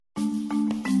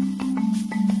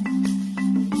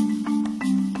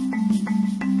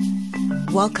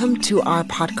Welcome to our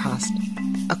podcast,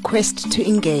 a quest to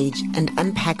engage and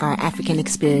unpack our African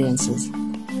experiences,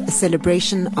 a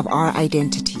celebration of our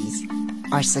identities,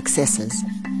 our successes,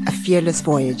 a fearless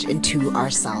voyage into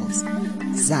ourselves.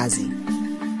 Zazi.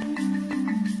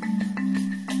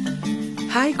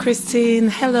 Hi, Christine.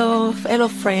 Hello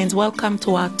friends. Welcome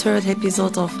to our third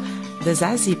episode of the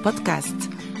Zazi podcast.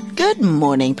 Good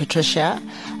morning, Patricia.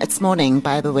 It's morning,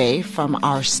 by the way, from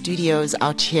our studios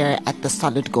out here at the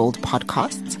Solid Gold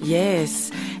podcast. Yes.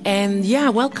 And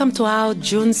welcome to our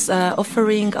June's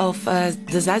offering of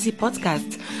the Zazi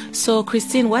podcast. So,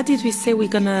 Christine, what did we say we're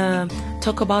going to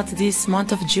talk about this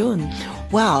month of June?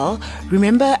 Well,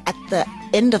 remember at the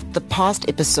end of the past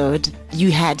episode,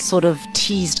 you had sort of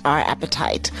teased our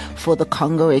appetite for the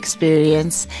Congo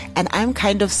experience. And I'm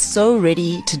kind of so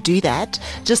ready to do that,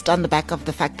 just on the back of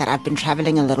the fact that I've been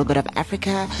traveling a little bit of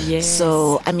Africa. Yes.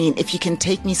 So, I mean, if you can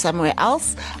take me somewhere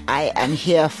else, I am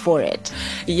here for it.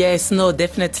 Yes, no,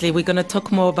 definitely. We're going to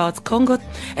talk more about Congo.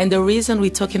 And the reason we're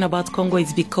talking about Congo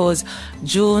is because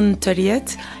June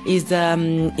 30th is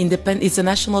it's the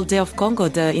National Day of Congo,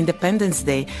 the Independence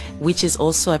Day, which is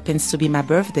also happens to be my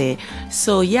birthday.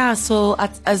 So usually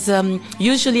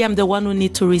I'm the one who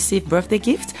need to receive birthday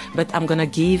gifts, but I'm gonna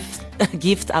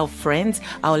gift our friends,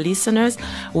 our listeners,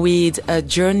 with a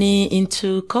journey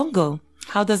into Congo.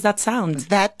 How does that sound?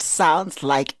 That sounds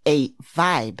like a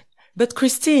vibe. But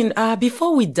Christine,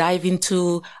 before we dive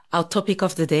into our topic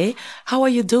of the day, how are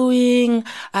you doing?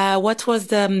 What was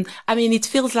it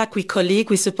feels like we're colleagues.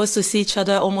 We're supposed to see each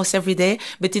other almost every day,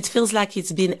 but it feels like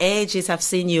it's been ages I've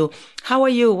seen you. How are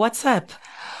you? What's up?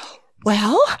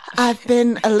 Well, I've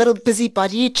been a little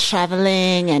busybody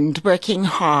traveling and working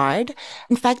hard.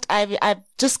 In fact, I've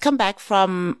just come back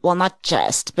from, well, not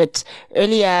just, but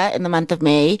earlier in the month of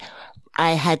May,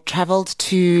 I had traveled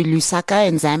to Lusaka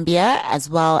in Zambia as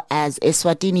well as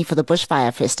Eswatini for the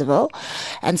Bushfire Festival.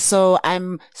 And so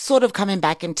I'm sort of coming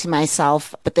back into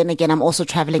myself, but then again, I'm also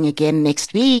traveling again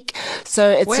next week. So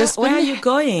it's where are you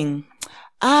going?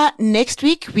 Next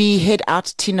week we head out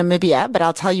to Namibia, but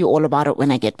I'll tell you all about it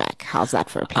when I get back. How's that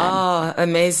for a plan? Oh,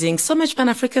 amazing. So much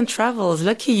Pan-African travels.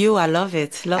 Lucky you. I love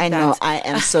it. I know. I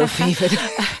am so favored.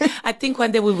 I think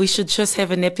one day we should just have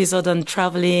an episode on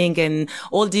traveling and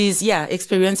all these,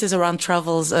 experiences around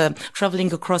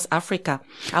traveling across Africa.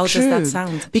 How does that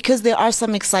sound? Because there are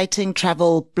some exciting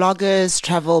travel bloggers,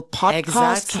 travel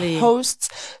podcast hosts.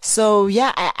 So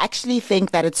I actually think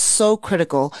that it's so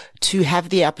critical to have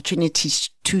the opportunity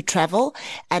to travel.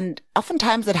 And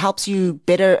oftentimes it helps you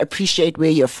better appreciate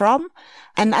where you're from.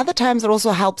 And other times it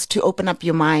also helps to open up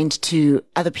your mind to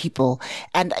other people.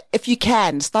 And if you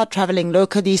can, start traveling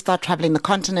locally, start traveling the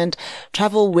continent,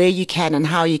 travel where you can and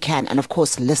how you can. And of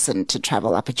course, listen to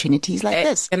travel opportunities like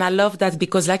this. And I love that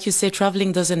because like you say,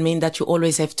 traveling doesn't mean that you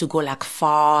always have to go like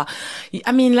far.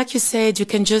 I mean, like you said, you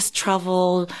can just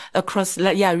travel across,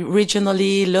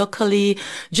 regionally, locally,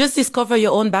 just discover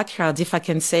your own backyard, if I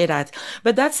can say that.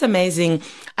 But that's amazing.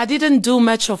 I didn't do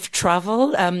much of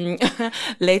travel,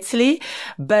 lately.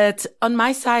 But on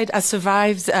my side, I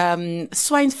survived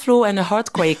swine flu and a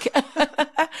earthquake.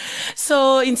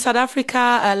 So in South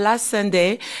Africa, last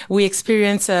Sunday, we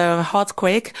experienced a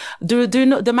earthquake. Do you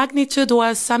know the magnitude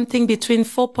was something between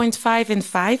 4.5 and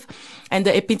 5? And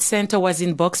the epicenter was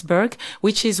in Boksburg,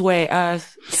 which is where...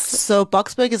 So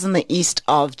Boksburg is in the east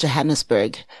of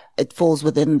Johannesburg. It falls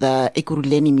within the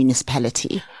Ekurhuleni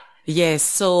municipality. Yes.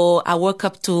 So I woke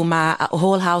up to my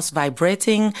whole house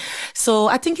vibrating. So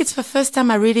I think it's the first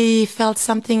time I really felt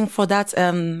something for that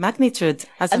magnitude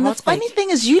as and an the earthquake. funny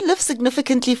thing is you live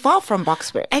significantly far from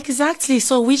Boksburg. Exactly.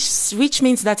 So which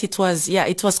means that it was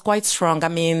quite strong. I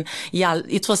mean,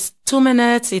 it was 2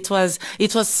 minutes. It was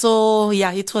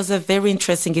a very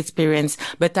interesting experience,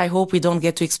 but I hope we don't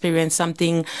get to experience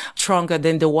something stronger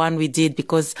than the one we did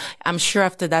because I'm sure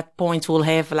after that point we'll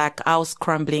have like house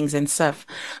crumblings and stuff.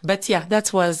 But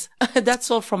that's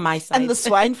all from my side. And the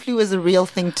swine flu is a real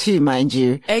thing too, mind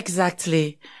you.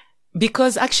 Exactly.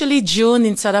 Because actually June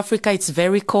in South Africa, it's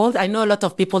very cold. I know a lot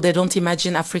of people, they don't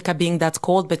imagine Africa being that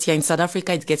cold, but in South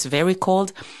Africa, it gets very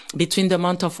cold between the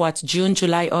month of June,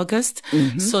 July, August.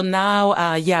 Mm-hmm. So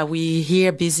now, we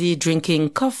here busy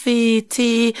drinking coffee,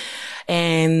 tea.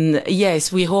 And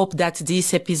yes, we hope that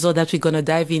this episode that we're going to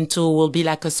dive into will be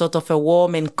like a sort of a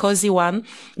warm and cozy one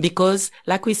because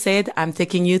like we said, I'm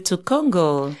taking you to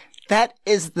Congo. That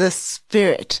is the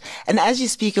spirit. And as you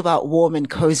speak about warm and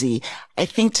cozy, I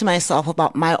think to myself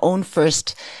about my own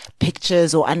first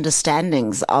pictures or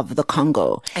understandings of the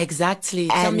Congo. Exactly.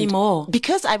 And tell me more.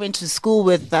 Because I went to school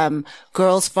with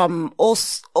girls from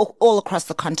all across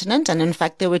the continent. And in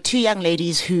fact, there were two young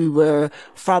ladies who were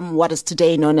from what is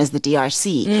today known as the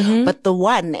DRC. Mm-hmm. But the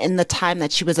one in the time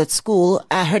that she was at school,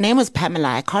 her name was Pamela.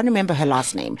 I can't remember her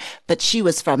last name, but she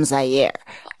was from Zaire.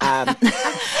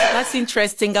 That's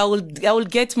interesting. I will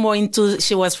get more into,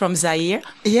 she was from Zaire.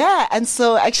 Yeah. And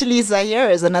so actually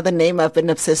Zaire is another name I've been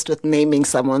obsessed with naming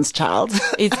someone's child.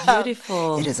 It's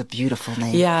beautiful. It is a beautiful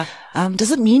name. Yeah.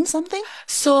 Does it mean something?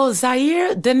 So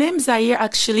Zaire, the name Zaire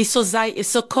actually, so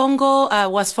Congo,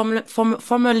 was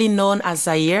formerly known as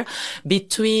Zaire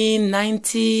between around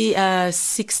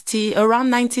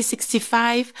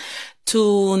 1965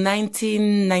 to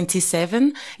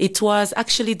 1997. It was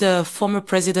actually the former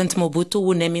President Mobutu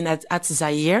who named it at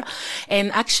Zaire.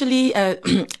 And actually,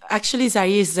 actually Zaire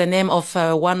is the name of,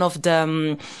 one of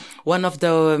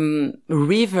the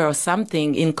river or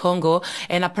something in Congo.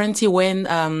 And apparently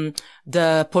when,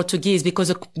 the Portuguese,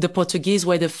 because the Portuguese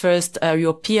were the first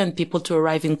European people to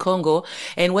arrive in Congo.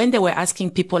 And when they were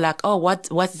asking people like, oh,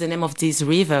 what's the name of this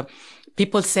river?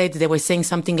 People said they were saying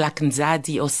something like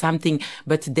Nzadi or something,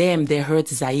 but they heard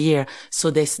Zaire.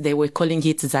 So they were calling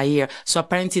it Zaire. So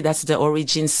apparently that's the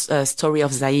origin story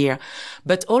of Zaire.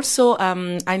 But also,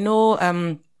 I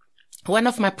know, one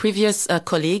of my previous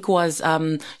colleague was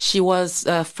she was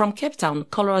from Cape Town,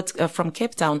 colored from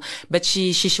Cape Town, but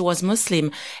she was Muslim,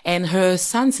 and her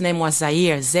son's name was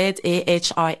Zahir, Zahir,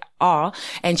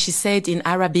 and she said in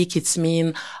Arabic it's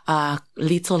mean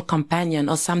little companion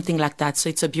or something like that. So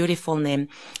it's a beautiful name.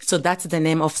 So that's the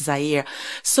name of Zahir.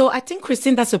 So I think,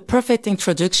 Christine, that's a perfect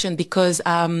introduction because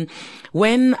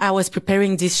when I was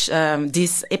preparing this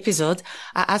episode,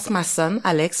 I asked my son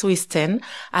Alex, who is 10,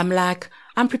 I'm like,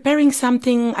 I'm preparing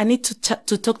something. I need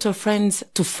to talk to friends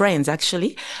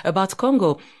actually about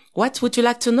Congo. What would you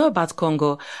like to know about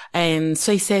Congo? And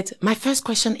so he said, my first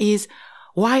question is,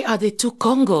 why are there two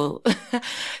Congo?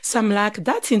 So I'm like,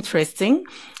 that's interesting.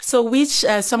 So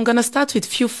I'm going to start with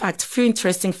few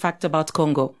interesting facts about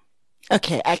Congo.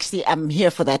 Okay, actually, I'm here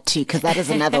for that too, because that is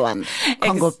another one.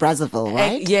 Congo-Brazzaville,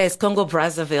 right? Yes,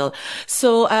 Congo-Brazzaville.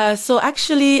 So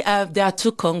actually, there are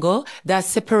two Congo. They are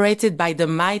separated by the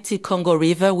mighty Congo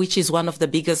River, which is one of the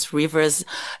biggest rivers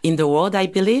in the world, I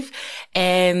believe.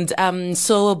 And,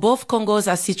 so both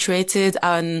Congos are situated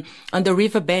on the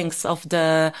river banks of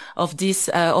this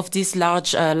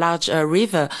large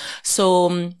river.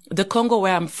 So, the Congo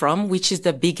where I'm from, which is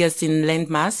the biggest in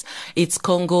landmass, it's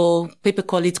Congo, people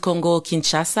call it Congo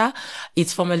Kinshasa.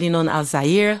 It's formerly known as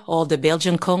Zaire or the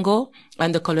Belgian Congo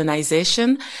under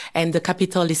colonization. And the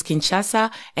capital is Kinshasa.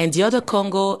 And the other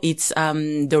Congo, it's,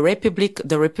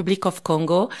 the Republic of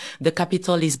Congo. The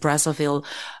capital is Brazzaville.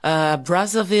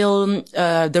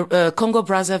 Congo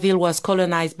Brazzaville was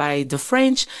colonized by the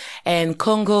French, and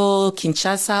Congo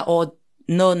Kinshasa, or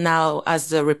known now as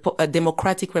the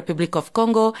Democratic Republic of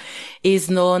Congo, is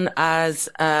known as,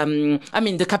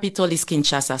 the capital is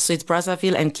Kinshasa. So it's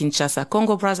Brazzaville and Kinshasa.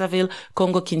 Congo Brazzaville,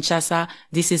 Congo Kinshasa.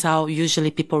 This is how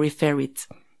usually people refer it.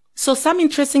 So some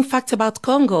interesting facts about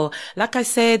Congo. Like I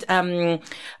said,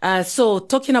 so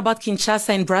talking about Kinshasa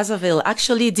and Brazzaville,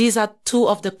 actually these are two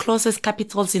of the closest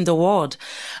capitals in the world.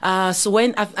 So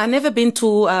when I've never been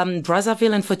to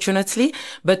Brazzaville, unfortunately,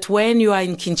 but when you are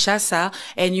in Kinshasa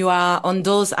and you are on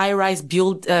those high-rise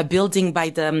building by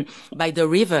the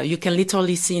river, you can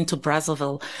literally see into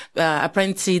Brazzaville.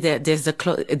 Apparently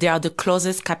they are the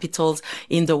closest capitals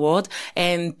in the world,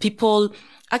 and people.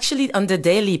 Actually, on the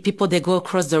daily, people, they go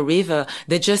across the river.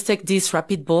 They just take this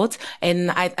rapid boat.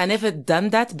 And I never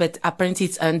done that, but apparently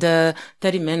it's under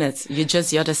 30 minutes. You're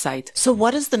just the other side. So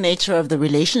what is the nature of the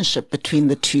relationship between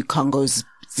the two Congos,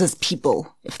 these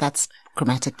people, if that's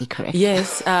grammatically correct?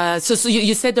 Yes. So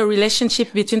you said the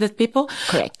relationship between the people?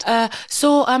 Correct. I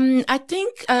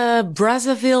think,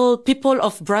 Brazzaville, people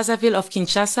of Brazzaville, of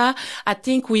Kinshasa, I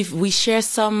think we share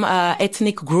some,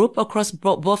 ethnic group across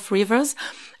both rivers.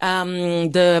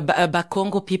 The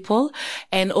Bakongo people,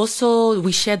 and also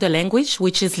we share the language,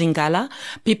 which is Lingala.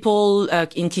 People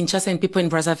in Kinshasa and people in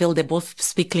Brazzaville, they both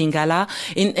speak Lingala.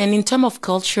 And in terms of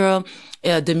culture,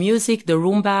 the music, the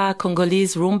rumba,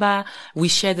 Congolese rumba, we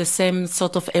share the same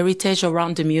sort of heritage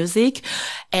around the music.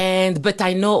 But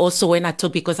I know also when I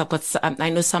talk, because I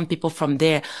know some people from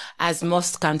there, as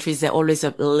most countries, there's always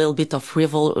a little bit of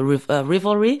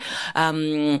rivalry.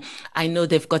 I know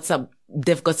they've got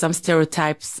they've got some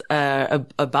stereotypes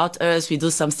about us. We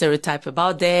do some stereotype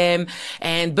about them,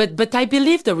 but I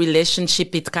believe the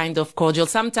relationship is kind of cordial.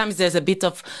 Sometimes there's a bit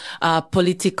of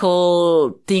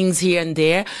political things here and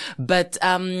there, but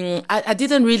I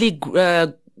didn't really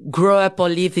grow up or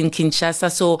live in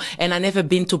Kinshasa, and I never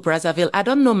been to Brazzaville. I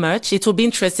don't know much. It will be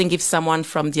interesting if someone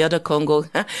from the other Congo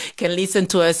can listen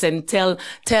to us and tell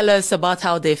us about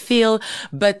how they feel.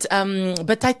 But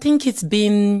I think it's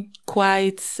been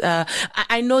quite,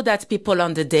 I know that people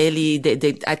on the daily,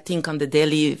 I think on the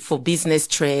daily for business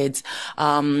trades,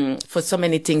 for so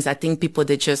many things, I think people,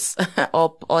 they just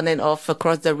up, on and off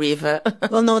across the river.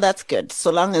 Well, no, that's good.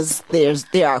 So long as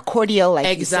they are cordial, like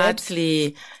exactly. You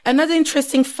said. Another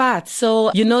interesting fact.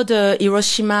 So, the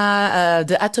Hiroshima,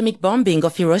 the atomic bombing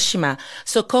of Hiroshima.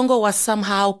 So Congo was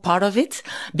somehow part of it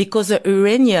because the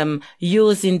uranium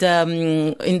used in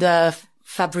the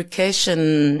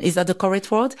fabrication, is that the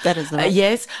correct word? That is right.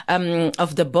 Yes,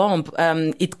 of the bomb.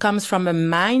 It comes from a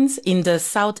mines in the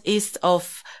southeast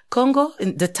of Congo,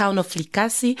 in the town of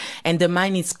Likasi, and the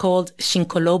mine is called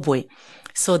Shinkolobwe.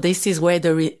 So this is where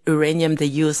the uranium they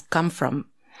use come from.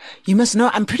 You must know,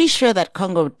 I'm pretty sure that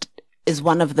Congo is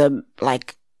one of the,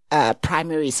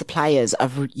 primary suppliers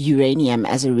of uranium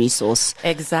as a resource.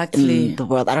 Exactly. In the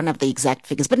world. I don't have the exact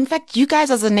figures, but in fact, you guys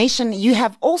as a nation, you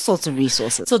have all sorts of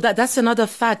resources. So that's another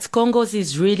fact. Congo's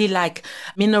is really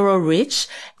mineral rich.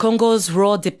 Congo's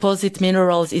raw deposit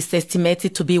minerals is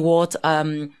estimated to be worth,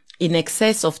 in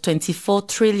excess of $24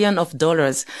 trillion.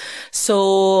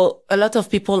 So a lot of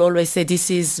people always say this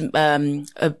is,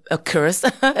 a curse,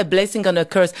 a blessing and a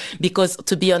curse, because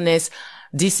to be honest,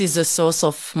 this is the source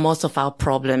of most of our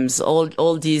problems.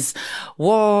 All these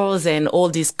wars and all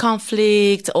these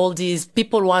conflict, all these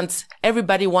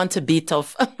everybody wants a bit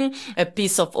of a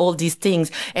piece of all these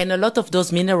things. And a lot of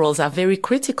those minerals are very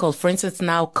critical. For instance,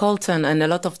 now coltan and a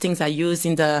lot of things are used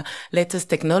in the latest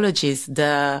technologies,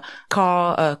 the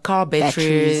car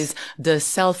batteries, the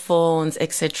cell phones,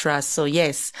 etc. So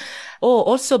yes. Oh,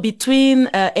 also between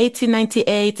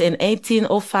 1898 and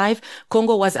 1805,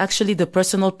 Congo was actually the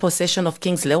personal possession of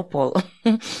King Leopold.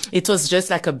 It was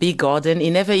just like a big garden. He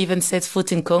never even set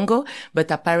foot in Congo, but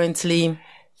apparently...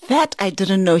 That I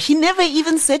didn't know. He never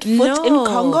even set foot in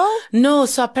Congo? No.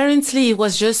 So apparently he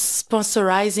was just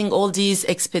sponsorizing all these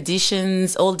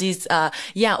expeditions, all these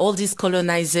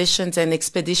colonizations and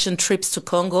expedition trips to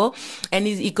Congo. And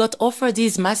he got offered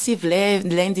this massive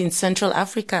land in Central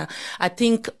Africa. I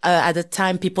think, at the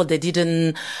time people, they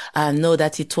didn't, know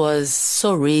that it was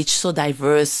so rich, so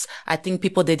diverse. I think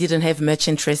people, they didn't have much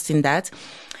interest in that.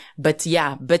 But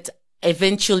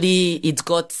eventually it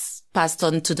got passed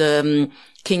on to the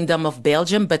Kingdom of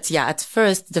Belgium. But at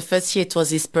first, the first year it was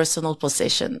his personal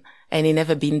possession and he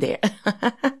never been there.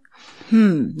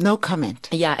 No comment.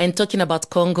 Yeah. And talking about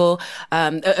Congo,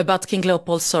 about King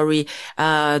Leopold,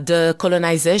 the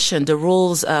colonization, the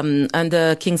rules,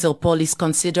 under King Leopold is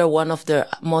considered one of the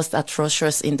most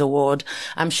atrocious in the world.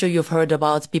 I'm sure you've heard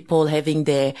about people having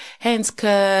their hands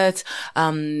cut,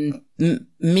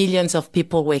 millions of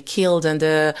people were killed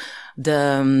under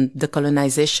the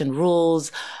colonization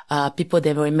rules. People,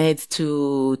 they were made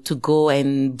to go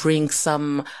and bring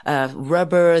some,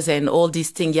 rubbers and all these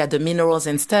things. Yeah, the minerals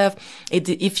and stuff.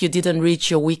 If you didn't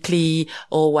reach your weekly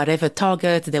or whatever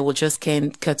target, they will just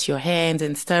cut your hand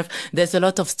and stuff. There's a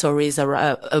lot of stories,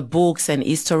 books and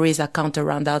histories account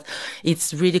around that.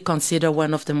 It's really considered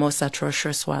one of the most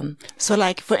atrocious one. So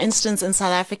for instance, in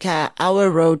South Africa,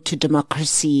 our road to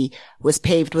democracy was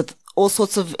paved with all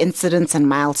sorts of incidents and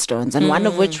milestones. And one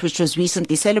of which was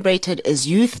recently celebrated, is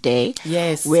Youth Day.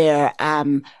 Yes. Where,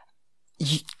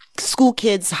 school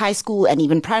kids, high school and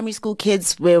even primary school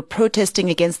kids were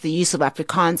protesting against the use of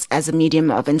Afrikaans as a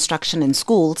medium of instruction in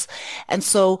schools. And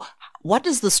so what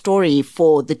is the story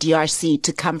for the DRC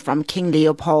to come from King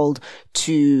Leopold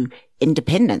to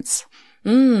independence?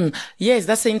 Yes,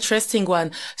 that's an interesting one.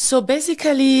 So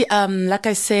basically, like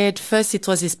I said, first it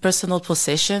was his personal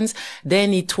possessions.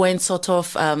 Then it went sort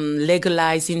of,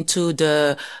 legalized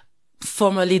into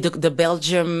formerly the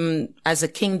Belgium as a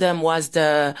kingdom was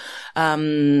the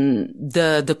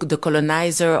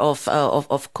colonizer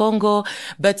of Congo.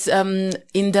 But,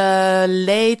 in the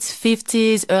late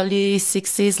 50s, early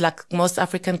 60s, like most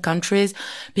African countries,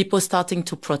 people starting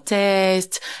to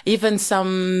protest, even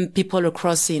some people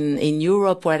across in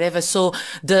Europe, wherever. So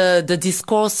the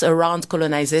discourse around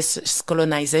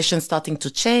colonization starting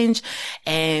to change.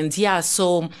 And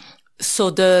so So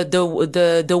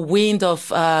the wind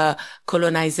of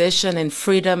colonization and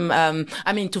freedom,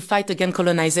 to fight against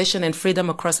colonization and freedom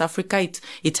across Africa,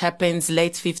 it happens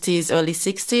late 50s, early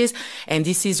 60s. And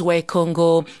this is where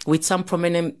Congo, with some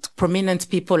prominent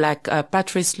people like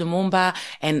Patrice Lumumba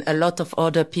and a lot of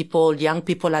other people, young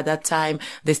people at that time,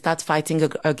 they start fighting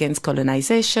against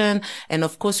colonization. And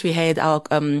of course, we had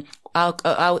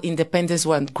our independence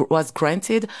was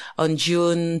granted on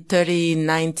June 30,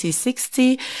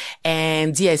 1960.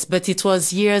 And yes, but it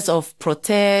was years of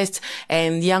protest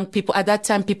and young people. At that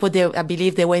time, I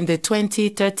believe they were in their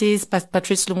 20s, 30s.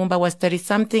 Patrice Lumumba was 30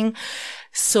 something.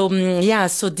 So,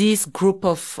 so this group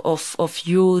of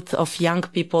youth, of young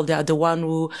people, they are the one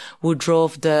who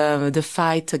drove the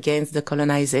fight against the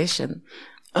colonization.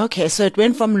 Okay, so it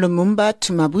went from Lumumba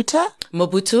to Mobutu?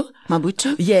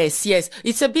 Yes.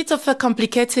 It's a bit of a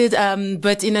complicated,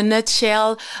 but in a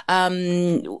nutshell, our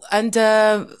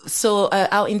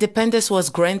independence was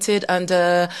granted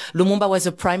under Lumumba was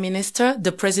a prime minister.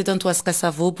 The president was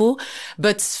Kasavubu.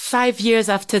 But 5 years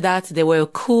after that, there were a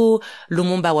coup.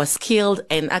 Lumumba was killed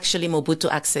and actually Mobutu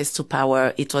access to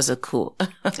power. It was a coup.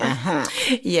 Uh-huh.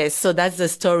 Yes. So that's the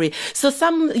story. So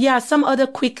some other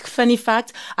quick funny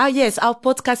fact. Yes, our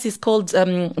podcast is called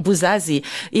Buzazi.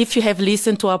 If you have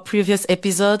listened to our previous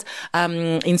episode,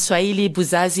 in Swahili,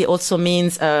 Buzazi also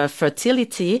means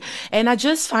fertility. And I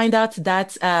just find out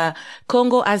that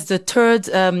Congo has the third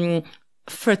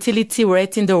fertility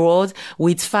rate in the world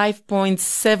with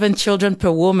 5.7 children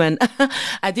per woman.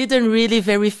 I didn't really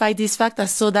verify this fact. I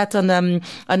saw that on an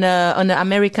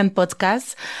American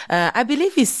podcast. I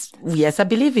believe it's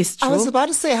true. I was about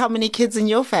to say, how many kids in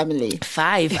your family?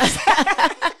 5.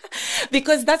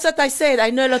 Because that's what I said. I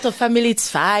know a lot of families, it's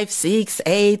 5, 6,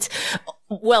 8.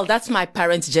 Well, that's my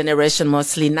parents' generation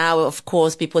mostly. Now, of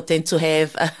course, people tend to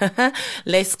have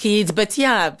less kids, but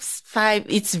 5,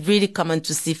 it's really common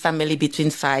to see family between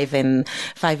 5 and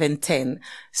 10.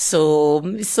 So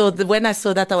when I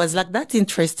saw that, I was like, that's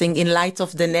interesting in light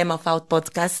of the name of our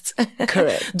podcast.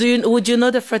 Correct. Would you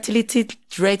know the fertility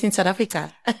rate in South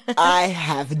Africa? I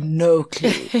have no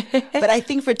clue. But I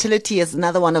think fertility is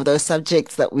another one of those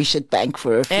subjects that we should bank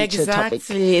for a future topic.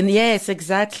 Exactly. Yes,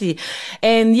 exactly.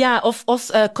 And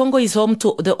Congo is home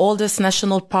to the oldest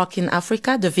national park in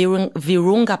Africa, the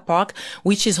Virunga Park,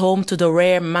 which is home to the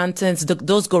rare mountains,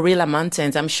 those gorilla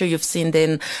mountains. I'm sure you've seen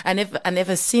them. I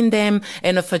never seen them.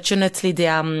 And unfortunately, they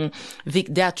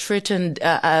are threatened,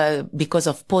 because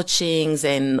of poachings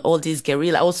and all these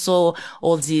guerrilla, also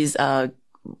all these,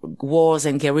 wars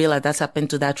and guerrilla that's happened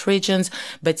to that regions.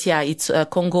 But it's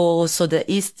Congo. So the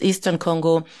eastern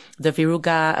Congo, the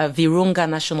Virunga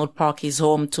National Park is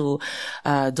home to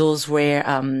those rare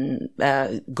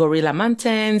gorilla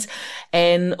mountains.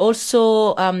 And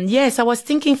also, I was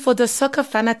thinking for the soccer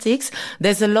fanatics,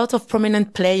 there's a lot of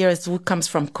prominent players who comes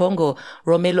from Congo.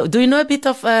 Romelu, do you know a bit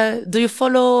of? Do you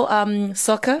follow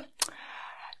soccer?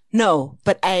 No,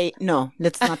 but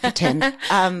let's not pretend.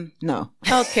 No.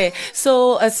 Okay.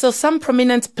 So some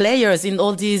prominent players in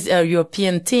all these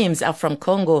European teams are from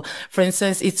Congo. For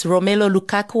instance, it's Romelu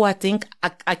Lukaku, I think.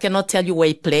 I cannot tell you where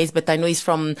he plays, but I know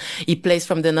he plays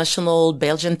from the national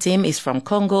Belgian team. He's from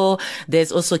Congo.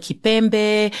 There's also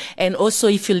Kipembe. And also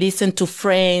if you listen to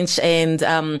French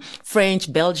and,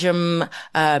 Belgium,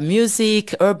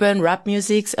 music, urban rap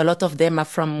music, a lot of them are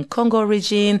from Congo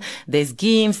region. There's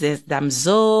Gims, there's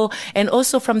Damso. And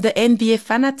also from the NBA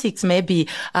fanatics, maybe,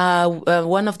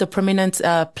 one of the prominent,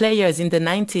 players in the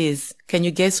 90s. Can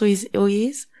you guess who he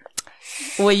is?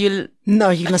 No,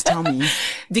 you must tell me.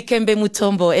 Dikembe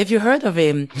Mutombo. Have you heard of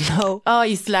him? No. Oh,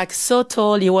 he's like so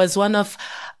tall. He was one of,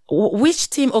 which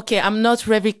team? Okay, I'm not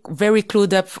very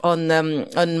clued up on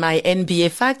my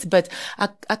NBA facts, but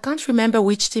I can't remember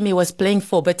which team he was playing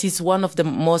for, but he's one of the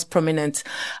most prominent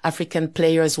African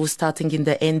players who's starting in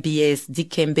the NBA,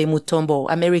 Dikembe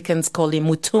Mutombo. Americans call him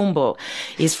Mutombo.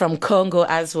 He's from Congo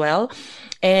as well.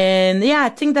 And I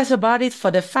think that's about it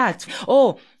for the facts.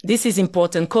 Oh, this is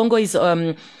important. Congo is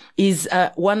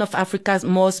one of Africa's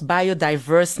most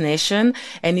biodiverse nation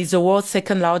and is the world's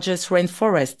second largest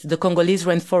rainforest, the Congolese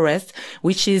rainforest,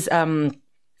 which is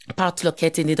part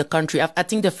located in the country. I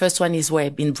think the first one is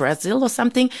where in Brazil or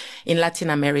something in Latin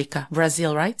America.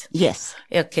 Brazil, right? Yes.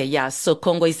 Okay. Yeah. So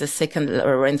Congo is the second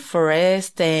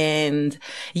rainforest. And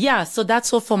so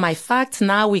that's all for my facts.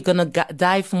 Now we're going to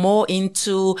dive more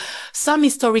into some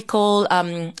historical,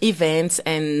 events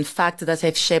and facts that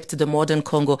have shaped the modern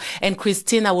Congo. And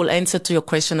Christine, I will answer to your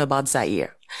question about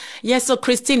Zaire. Yes, so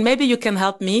Christine, maybe you can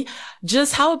help me.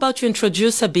 Just how about you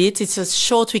introduce a bit? It's a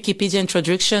short Wikipedia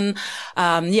introduction.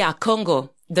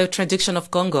 Congo, the introduction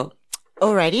of Congo.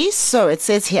 Alrighty, so it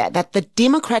says here that the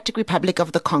Democratic Republic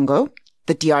of the Congo,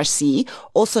 the DRC,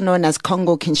 also known as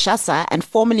Congo-Kinshasa and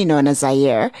formerly known as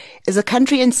Zaire, is a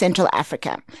country in Central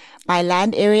Africa. By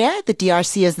land area, the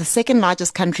DRC is the second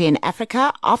largest country in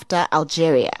Africa after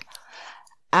Algeria.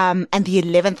 And the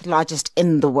 11th largest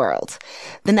in the world.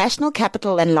 The national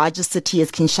capital and largest city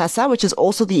is Kinshasa, which is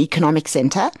also the economic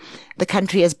center. The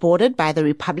country is bordered by the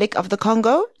Republic of the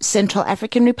Congo, Central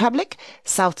African Republic,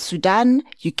 South Sudan,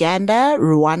 Uganda,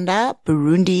 Rwanda,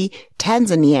 Burundi,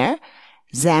 Tanzania,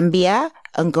 Zambia,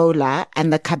 Angola,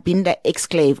 and the Cabinda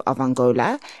exclave of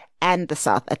Angola, and the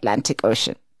South Atlantic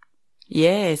Ocean.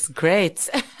 Yes, great.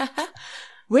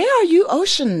 Where are you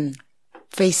ocean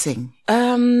facing?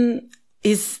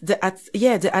 Is the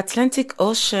Atlantic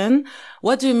Ocean.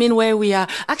 What do you mean where we are?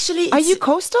 Actually, are you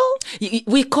coastal?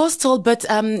 We're coastal, but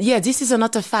this is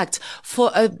another fact.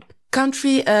 For a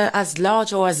country as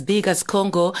large or as big as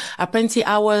Congo, apparently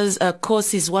our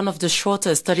coast is one of the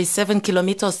shortest, 37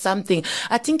 kilometers something.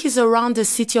 I think it's around the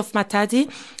city of Matadi,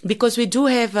 because we do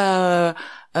have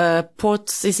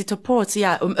port. Is it a port?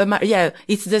 Yeah.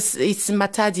 It's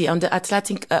Matadi on the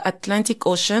Atlantic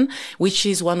Ocean, which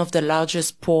is one of the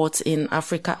largest ports in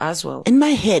Africa as well. In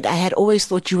my head, I had always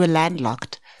thought you were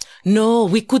landlocked. No,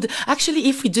 we could actually,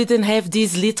 if we didn't have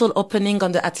this little opening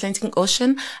on the Atlantic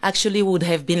Ocean, actually would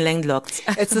have been landlocked.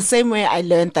 It's the same way I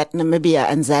learned that Namibia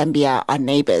and Zambia are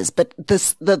neighbors, but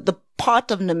the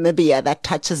part of Namibia that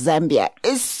touches Zambia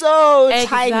is so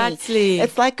tiny.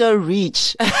 It's like a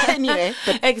reach. Anyway.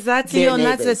 Exactly. And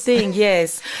that's the thing.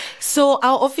 Yes. So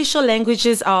our official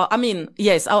languages our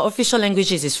official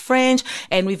languages is French,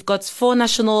 and we've got 4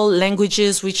 national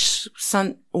languages which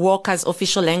work as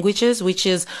official languages, which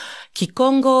is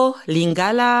Kikongo,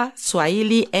 Lingala,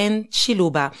 Swahili, and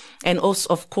Chiluba. And also,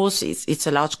 of course, it's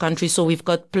a large country, so we've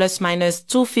got plus minus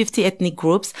 250 ethnic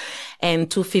groups and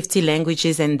 250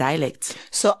 languages and dialects.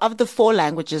 So of the 4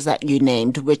 languages that you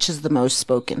named, which is the most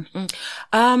spoken?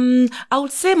 I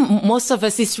would say most of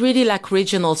us, it's really like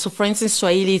regional. So for instance,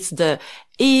 Swahili, it's the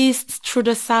east through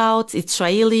the south, it's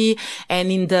Swahili, and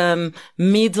in the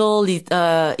middle,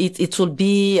 it will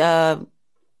be,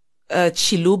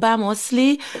 Chiluba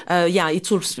mostly.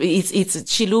 It's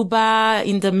Chiluba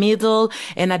in the middle,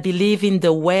 and I believe in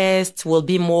the west will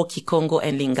be more Kikongo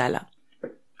and Lingala.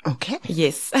 Okay.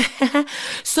 Yes.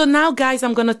 So now, guys,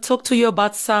 I'm going to talk to you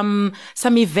about some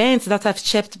events that have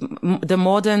shaped the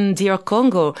modern DR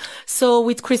Congo. So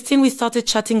with Christine, we started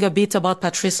chatting a bit about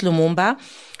Patrice Lumumba.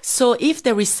 So if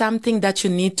there is something that you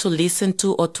need to listen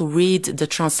to or to read the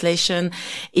translation,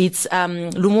 it's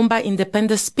Lumumba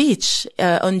independence speech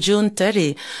on June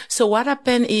 30. So what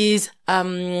happened is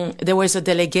there was a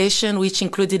delegation which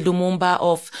included Lumumba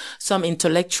of some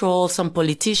intellectuals, some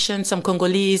politicians, some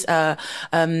Congolese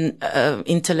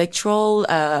intellectual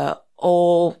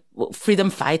or freedom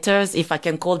fighters, if I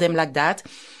can call them like that.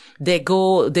 They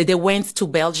went to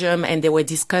Belgium and they were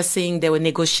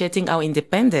negotiating our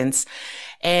independence.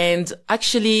 And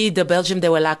actually, the Belgium, they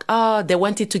were like, they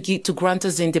wanted to grant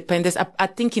us independence. I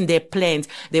think in their plans,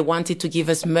 they wanted to give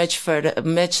us much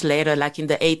later, like in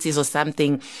the 80s or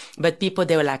something. But people,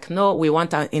 they were like, no, we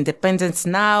want our independence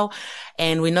now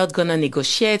and we're not going to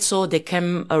negotiate. So they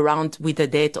came around with the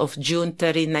date of June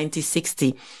 30,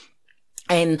 1960.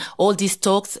 And all these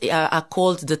talks are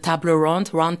called the Table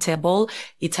Ronde, round table.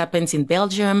 It happens in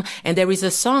Belgium. And there is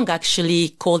a song actually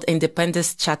called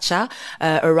Independence Cha-Cha,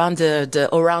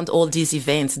 around all these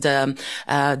events, the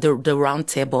round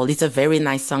table. It's a very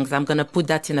nice song. I'm going to put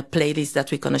that in a playlist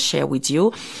that we're going to share with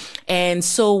you. And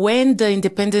so when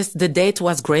the date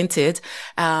was granted,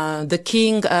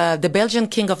 the Belgian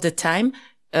king of the time,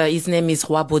 his name is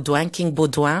Roi Baudouin, King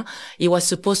Baudouin. He was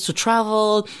supposed to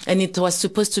travel, and it was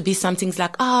supposed to be something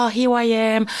like, here I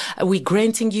am. We're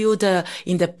granting you the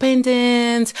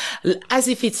independence, as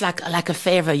if it's like a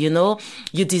favor, you know.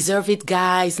 You deserve it,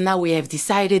 guys. Now we have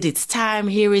decided it's time.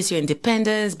 Here is your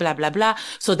independence, blah, blah, blah.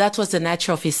 So that was the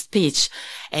nature of his speech.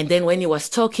 And then when he was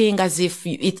talking, I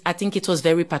think it was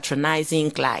very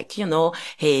patronizing, like, you know,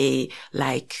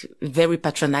 like very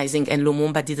patronizing, and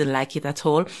Lumumba didn't like it at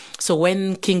all. So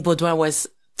when King Baudouin was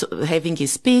having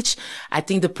his speech, I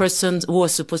think the person who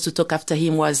was supposed to talk after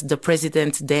him was the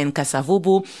president, then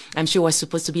Kasavubu. I'm sure was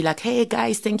supposed to be like, hey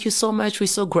guys, thank you so much. We're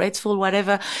so grateful,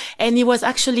 whatever. And he was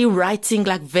actually writing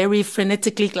like very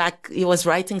frenetically, like he was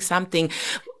writing something.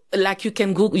 Like you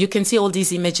can see all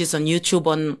these images on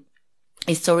YouTube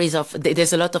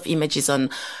there's a lot of images on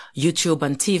YouTube,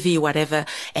 on TV, whatever.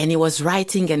 And he was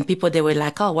writing and people, they were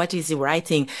like, what is he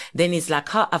writing? Then he's like,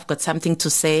 I've got something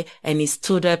to say. And he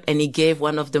stood up and he gave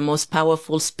one of the most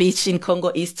powerful speech in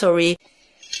Congo history.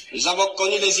 Nous avons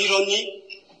connu les ironies,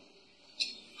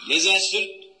 les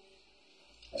insultes,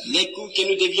 les coups que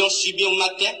nous devions subir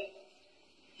matin,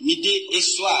 midi et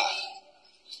soir,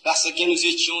 parce que nous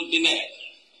étions des nègres.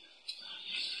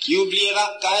 Qui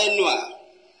oubliera qu'à un noir,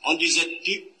 on disait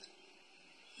tu,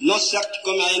 non certes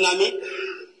comme à un ami,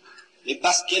 mais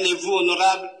parce que les voix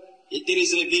honorables étaient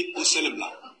réservées aux seuls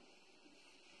blancs.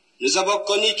 Nous avons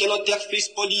connu que nos terres furent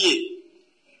spoliées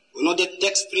au nom des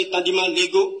textes prétendument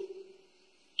légaux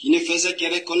qui ne faisaient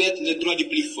que reconnaître les droits du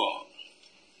plus fort.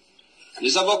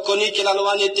 Nous avons connu que la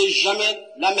loi n'était jamais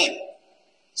la même,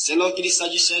 selon qu'il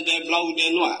s'agissait d'un blanc ou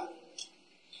d'un noir,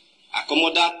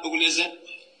 accommodable pour les uns,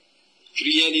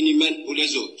 cruel, inhumaine pour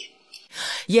les autres.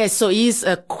 Yes, so his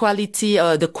quality,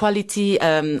 the quality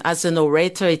as an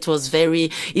orator, it's very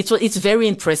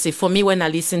impressive. For me, when I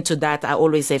listen to that, I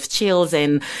always have chills,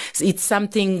 and it's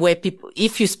something where people,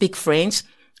 if you speak French,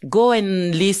 go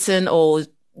and listen or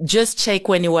just check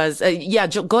when it was,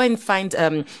 go and find,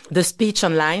 the speech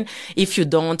online. If you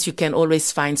don't, you can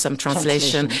always find some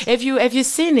translation. Have you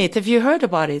seen it? Have you heard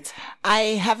about it?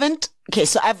 I haven't. Okay.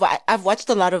 So I've watched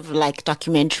a lot of like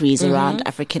documentaries around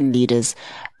African leaders.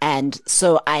 And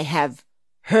so I have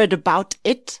heard about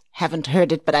it, haven't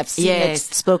heard it, but I've seen it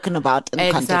spoken about in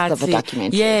the context of a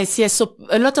documentary. Yes. So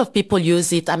a lot of people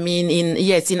use it. I mean,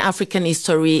 in African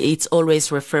history, it's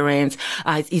always referenced.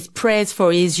 It's praised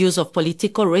for its use of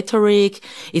political rhetoric.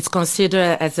 It's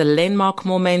considered as a landmark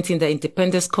moment in the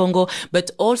independence Congo, but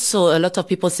also a lot of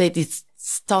people say it's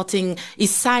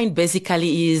signed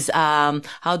basically is,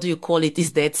 how do you call it?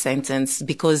 Is death sentence,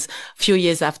 because a few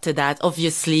years after that,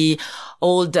 obviously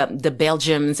all the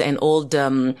Belgians and all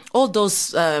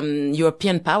those,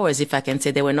 European powers, if I can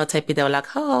say, they were not happy. They were like,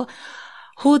 oh,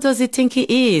 who does he think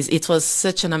he is? It was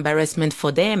such an embarrassment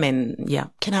for them. And yeah.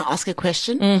 Can I ask a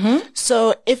question?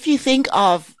 So if you think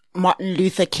of Martin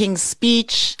Luther King's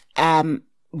speech,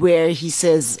 where he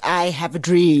says, I have a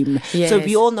dream. Yes. So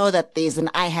we all know that there's an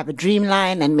I have a dream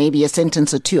line and maybe a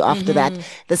sentence or two after that.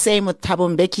 The same with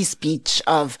Thabo Mbeki's speech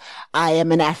of I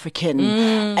am an African.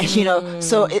 You know,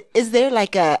 so is there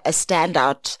like a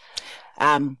standout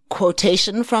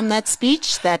quotation from that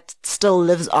speech that still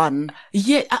lives on?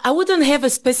 Yeah, I wouldn't have a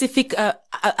specific,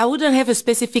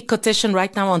 quotation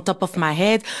right now on top of my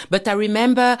head, but I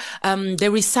remember,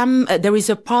 there is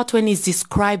a part when he's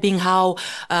describing how,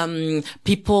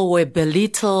 people were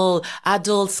belittled,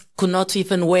 adults could not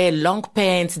even wear long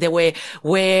pants. Adults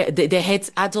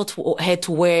had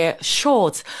to wear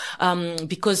shorts,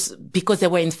 because they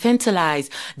were infantilized.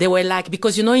 They were like,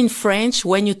 because in French,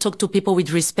 when you talk to people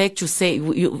with respect, you say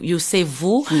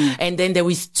vous, and then there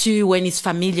is tu when it's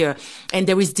familiar. And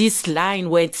there is this line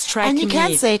where it's striking me. And you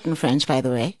can't say it in French, by the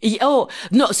way. Oh,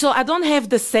 no. So I don't have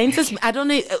the sentence. I don't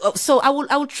know. So I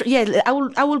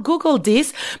will Google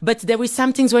this, but there is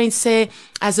some things where it say,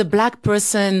 as a black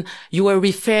person, you were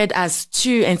referred as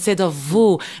tu instead of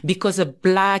vous, because a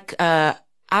black,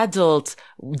 adult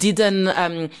didn't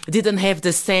have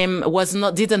the same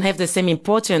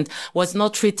importance, was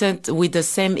not treated with the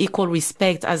same equal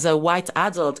respect as a white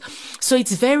adult. So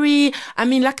it's very,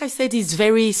 like I said,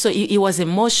 it was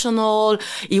emotional.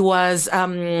 It was,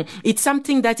 it's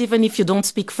something that even if you don't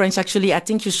speak French, actually, I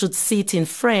think you should see it in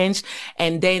French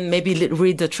and then maybe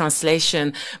read the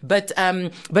translation. But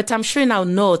I'm sure in our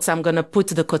notes, I'm going to put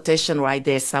the quotation right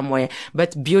there somewhere,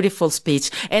 but beautiful speech.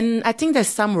 And I think there's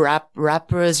some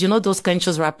rappers, those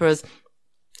conscious rappers,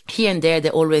 here and there, they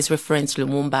always reference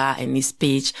Lumumba and his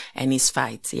speech and his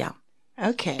fights. Yeah.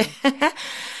 Okay.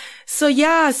 So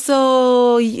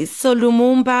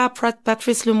Lumumba,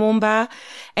 Patrice Lumumba.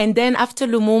 And then after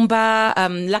Lumumba,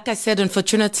 like I said,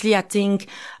 unfortunately, I think,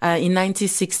 in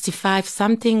 1965,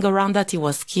 something around that, he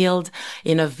was killed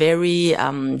in a very,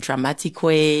 dramatic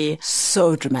way.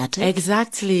 So dramatic.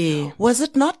 Exactly. Was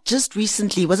it not just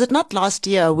recently? Was it not last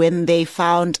year when they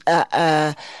found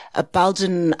a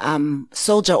Belgian,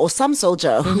 soldier or some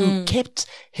soldier who kept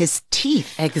his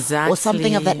teeth? Exactly. Or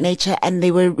something of that nature, and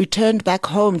they were returned back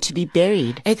home to be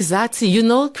buried. Exactly.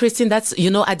 Christine,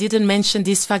 I didn't mention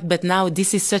this fact, but now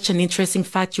this is such an interesting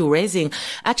fact you're raising.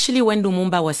 Actually, when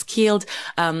Lumumba was killed,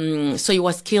 so he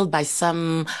was killed by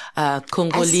some,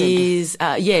 Congolese,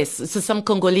 so some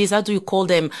Congolese, how do you call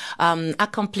them?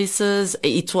 Accomplices.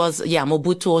 It was,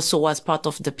 Mobutu also was part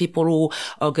of the people who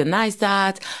organized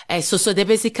that. So they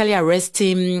basically arrest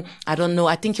him. I don't know.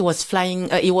 I think he was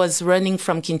he was running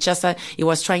from Kinshasa. He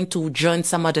was trying to join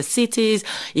some other cities.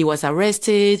 He was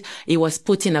arrested. He was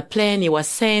put in a plane. He was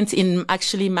sent in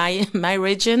actually my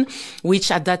region, which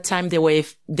speech. At that time, they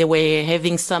were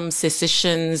having some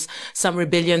secessions, some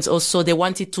rebellions also. They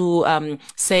wanted to,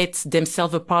 set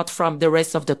themselves apart from the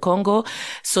rest of the Congo.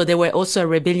 So there were also a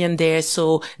rebellion there.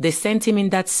 So they sent him in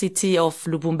that city of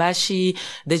Lubumbashi.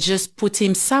 They just put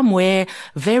him somewhere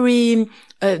very,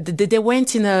 they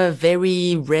went in a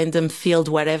very random field,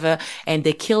 whatever, and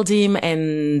they killed him.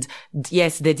 And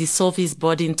yes, they dissolved his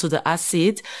body into the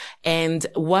acid. And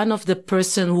one of the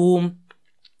person who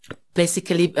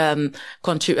basically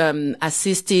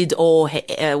assisted or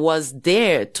was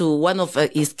there to one of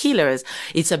his killers.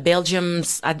 It's a Belgium.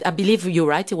 I believe you're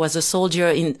right. He was a soldier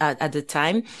at the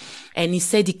time. And he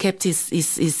said he kept his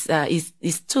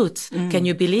tooth. Can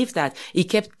you believe that? He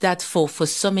kept that for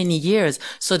so many years.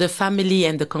 So the family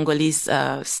and the Congolese,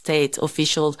 state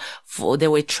officials, they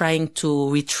were trying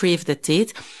to retrieve the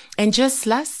teeth. And just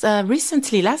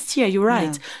recently, last year, you're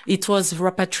right. Yeah. It was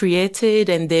repatriated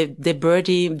and they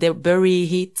bury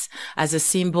it as a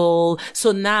symbol.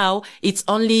 So now it's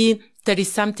only 30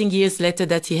 something years later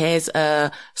that he has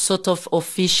a sort of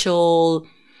official,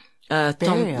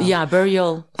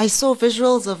 burial. I saw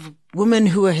visuals of women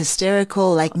who were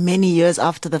hysterical like many years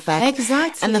after the fact.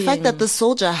 Exactly. And the fact that the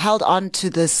soldier held on to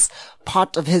this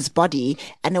part of his body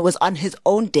and it was on his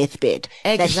own deathbed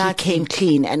that he came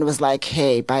clean and was like,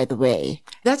 hey, by the way.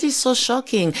 That is so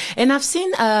shocking. And I've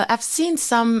seen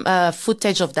some,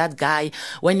 footage of that guy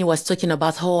when he was talking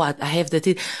about, oh, I have the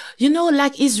teeth. You know,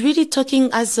 like he's really talking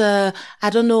as a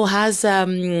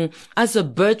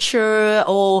butcher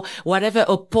or whatever,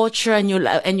 a poacher, and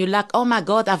you're like, oh my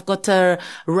God, I've got a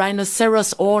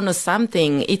rhinoceros horn or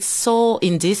something. It's so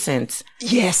indecent.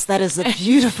 Yes, that is a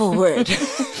beautiful word.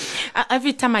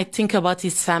 Every time I think about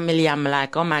his family, I'm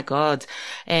like, oh my God.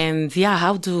 And yeah,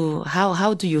 how do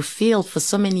you feel for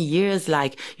so many years?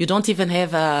 Like you don't even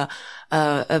have a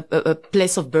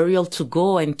place of burial to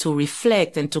go and to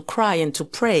reflect and to cry and to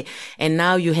pray. And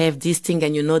now you have this thing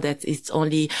and you know that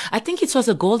I think it was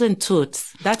a golden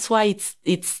tooth. That's why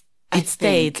it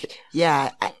stayed.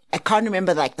 Yeah. I can't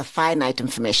remember like the finite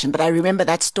information, but I remember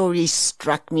that story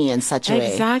struck me in such a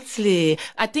way. Exactly.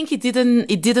 I think it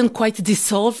didn't quite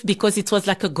dissolve because it was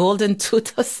like a golden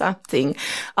tooth or something.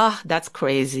 That's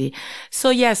crazy.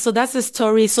 So yeah, so that's the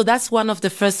story. So that's one of the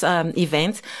first,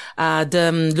 events,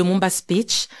 the Lumumba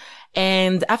speech.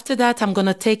 And after that, I'm going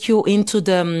to take you into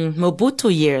the Mobutu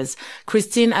years.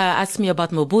 Christine asked me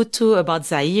about Mobutu, about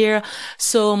Zaire.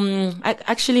 So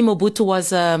actually Mobutu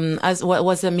was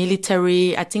a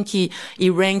military. I think he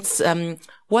ranks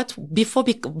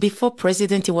before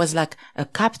president, he was like a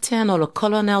captain or a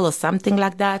colonel or something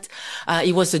like that.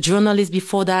 He was a journalist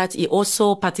before that. He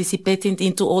also participated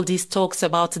into all these talks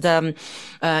about the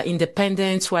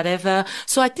independence, whatever.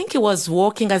 So I think he was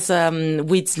working with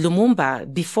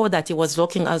Lumumba. Before that, he was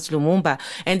working as Lumumba.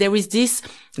 And there is these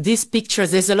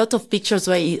pictures. There's a lot of pictures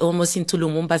where he almost into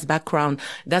Lumumba's background.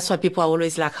 That's why people are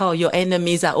always like, oh, your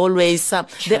enemies are always,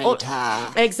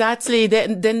 exactly.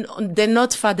 They're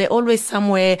not far. They're always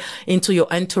somewhere into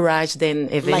your entourage. Then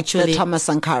eventually. Like the Thomas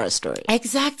Sankara story.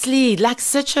 Exactly. Like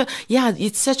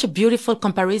it's such a beautiful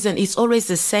comparison. It's always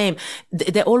the same.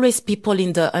 They're always people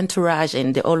in the entourage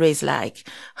and they're always like,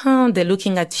 they're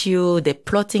looking at you. They're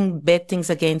plotting bad things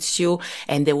against you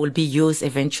and they will be used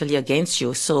eventually against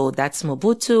you. So that's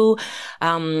Mobutu.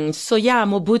 So yeah,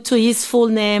 Mobutu, his full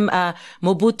name,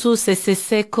 Mobutu Sese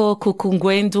Seko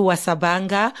Kukungwendu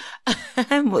Wasabanga.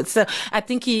 So I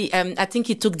think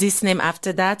he took this name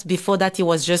after that. Before that, he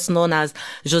was just known as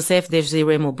Joseph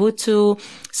Desire Mobutu.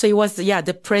 So he was,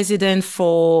 the president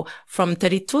from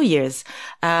 32 years.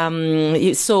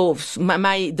 So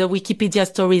the Wikipedia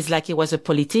story is like he was a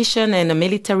politician and a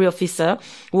military officer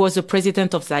who was the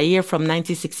president of Zaire from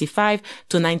 1965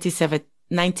 to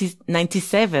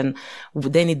 1997.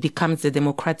 Then it becomes the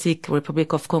Democratic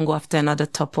Republic of Congo after another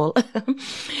topple.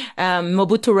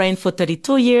 Mobutu reigned for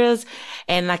 32 years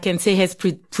and I can say has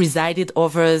presided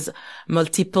over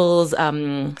multiple,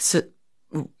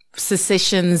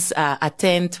 secessions,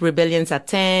 rebellions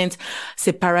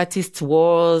separatist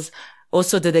wars,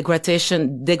 also the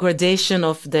degradation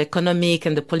of the economic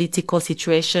and the political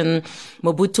situation.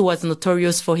 Mobutu was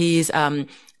notorious for his,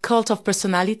 cult of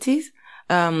personalities.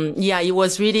 He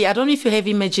was really, I don't know if you have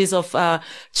images of,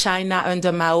 China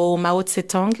under Mao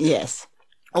Zedong. Yes.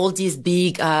 All these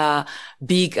big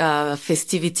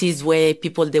festivities where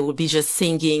they would be just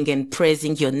singing and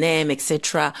praising your name,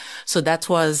 etc. So that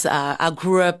was, I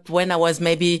grew up when I was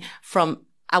maybe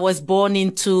I was born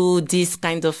into this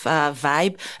kind of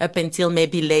vibe up until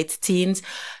maybe late teens.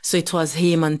 So it was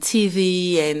him on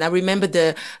TV, and I remember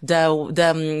the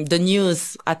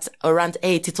news at around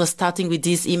 8. It was starting with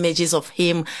these images of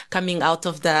him coming out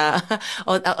of the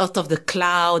out of the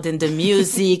cloud and the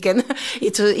music, and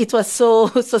it was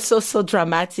so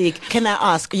dramatic. Can I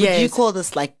ask? Yes. Would you call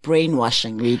this like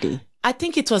brainwashing, really? I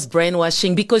think it was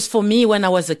brainwashing, because for me, when I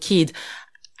was a kid,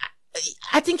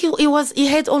 I think he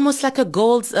had almost like a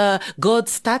god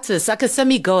status, like a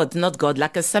semi-god, not god,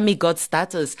 like a semi-god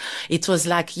status. It was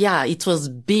like, yeah, it was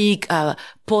big,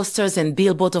 posters and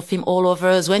billboards of him all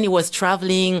over. When he was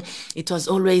traveling, it was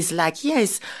always like,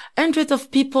 yes, hundreds of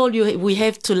people, we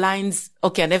have to lines.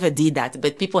 Okay, I never did that,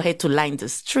 but people had to line the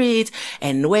street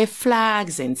and wave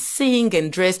flags and sing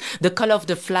and dress. The color of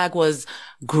the flag was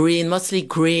green, mostly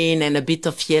green and a bit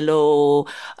of yellow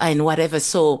and whatever.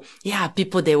 So yeah,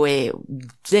 people, they were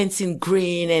dancing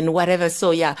green and whatever.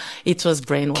 So yeah, it was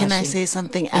brainwashing. Can I say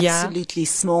something absolutely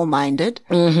small-minded?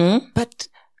 Mm-hmm. But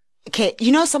okay,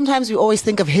 sometimes we always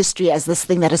think of history as this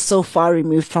thing that is so far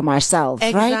removed from ourselves,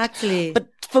 right? Exactly. But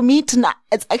for me tonight,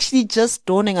 it's actually just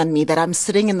dawning on me that I'm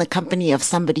sitting in the company of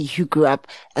somebody who grew up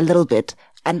a little bit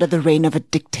under the reign of a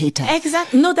dictator.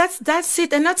 Exactly. No, that's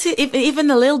it. And that's it,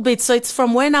 even a little bit. So it's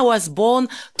from when I was born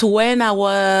to when I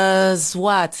was,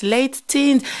 late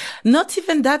teens. Not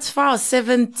even that far,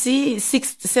 17,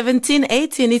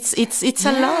 18. It's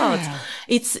a lot.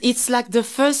 It's like the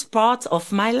first part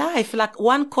of my life, like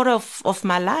 1/4 of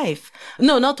my life.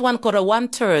 No, not 1/4,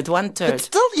 1/3. But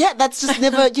still, yeah, that's just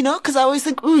never, cause I always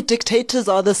think, ooh, dictators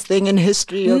are this thing in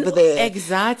history over there.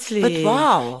 Exactly. But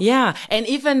wow. Yeah. And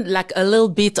even like a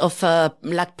little bit of,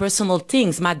 like personal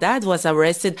things. My dad was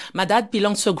arrested. My dad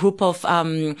belongs to a group of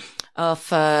a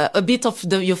bit of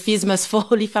the euphemisms for,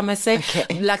 if I may say,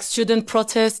 like student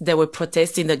protests. They were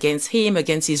protesting against him,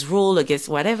 against his rule, against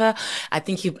whatever. I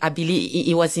believe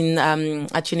he was in,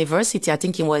 at university. I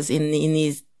think he was in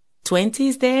his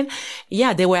 20s then.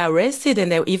 Yeah, they were arrested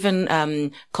and they were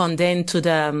even, condemned to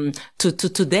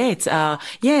death.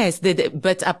 Yes,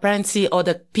 but apparently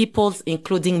other peoples,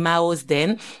 including Mao's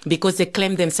then, because they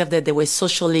claimed themselves that they were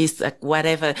socialists, like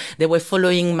whatever, they were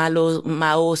following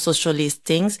Mao socialist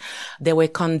things. They were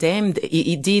condemned.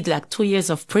 He did like 2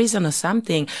 years of prison or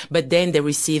something, but then they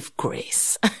received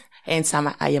grace. And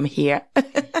I am here.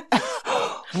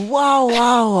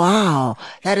 Wow.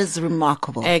 That is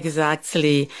remarkable.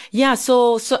 Exactly. Yeah.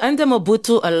 So under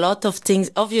Mobutu, a lot of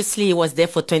things, obviously he was there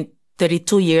for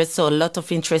 32 years. So a lot of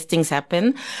interesting things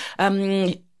happened.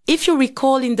 If you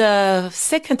recall in the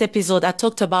second episode, I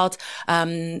talked about,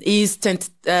 his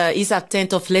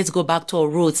attempt of let's go back to our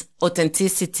roots,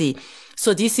 authenticity.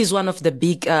 So this is one of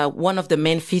the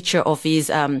main feature of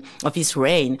his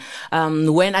reign.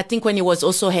 When he was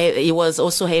also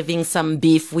having some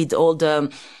beef with all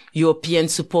the European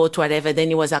support, whatever. Then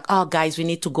he was like, oh guys, we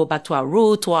need to go back to our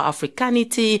root, to our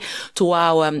Africanity, to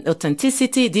our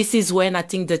authenticity. This is when I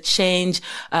think he changed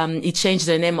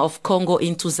the name of Congo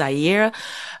into Zaire.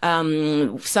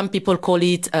 Some people call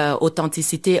it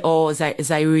authenticity or how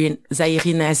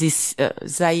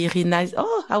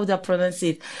would I pronounce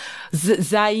it?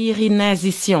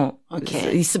 Zairinization.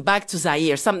 Okay. It's back to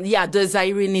Zaire. The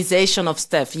Zairinization of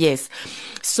stuff. Yes.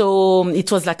 So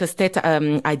it was like a state,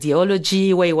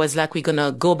 ideology where it was like, we're going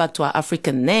to go back to our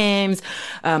African names.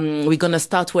 We're going to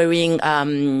start wearing,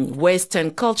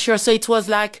 Western culture. So it was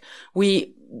like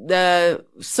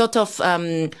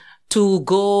to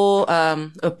go,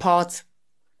 apart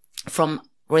from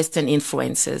Western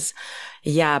influences.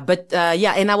 Yeah, but,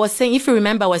 and I was saying, if you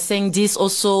remember, I was saying this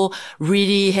also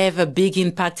really have a big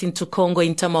impact into Congo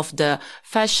in terms of the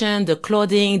fashion, the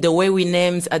clothing, the way we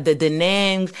named, the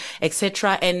names,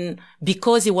 etc. And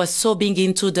because it was so big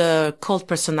into the cult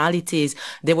personalities,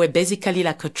 they were basically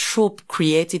like a troupe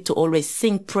created to always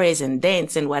sing praise and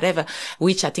dance and whatever,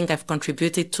 which I think I've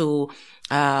contributed to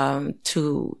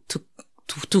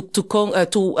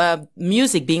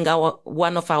music being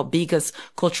one of our biggest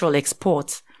cultural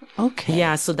exports. Okay.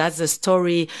 Yeah, so that's the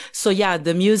story. So yeah,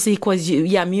 the music was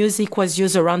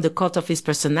used around the cult of his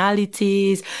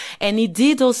personalities. And he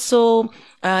did organize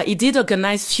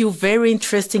few very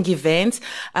interesting events,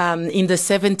 in the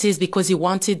 70s because he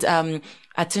wanted,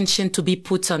 attention to be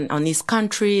put on his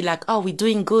country. Like, oh, we're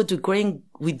doing good.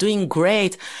 We're doing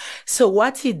great. So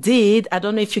what he did, I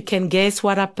don't know if you can guess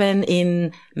what happened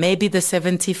in maybe the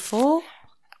 74.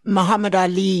 Muhammad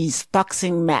Ali's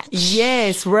boxing match.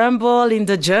 Yes, Rumble in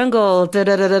the Jungle. Da,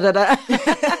 da, da, da, da.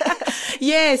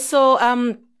 Yeah, so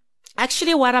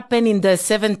Actually, what happened in the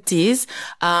 70s,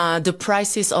 the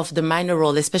prices of the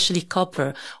mineral, especially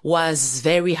copper, was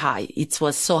very high. It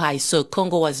was so high. So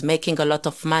Congo was making a lot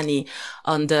of money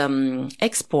on the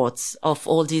exports of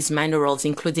all these minerals,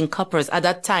 including coppers. At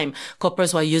that time,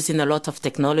 coppers were used in a lot of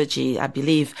technology, I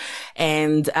believe.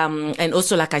 And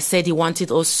also, like I said, he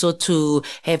wanted also to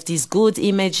have these good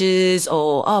images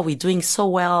or, oh, we're doing so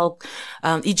well.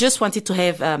 He just wanted to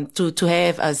have, to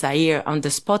have a Zaire on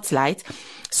the spotlight.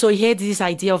 So he had this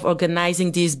idea of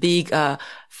organizing this big,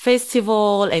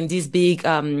 festival and this big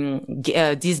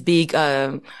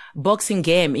boxing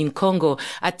game in Congo.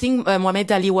 I think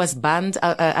Muhammad Ali was banned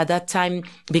at that time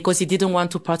because he didn't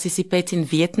want to participate in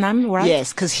Vietnam, right?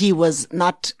 Yes, because he was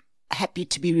not happy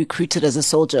to be recruited as a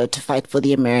soldier to fight for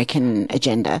the American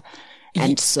agenda.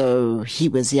 And so he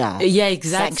was,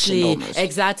 exactly.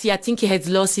 Exactly. I think he had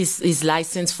lost his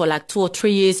license for like 2 or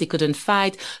 3 years. He couldn't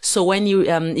fight. So when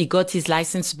he got his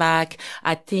license back,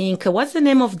 I think, what's the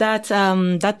name of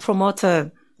that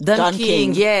promoter? Don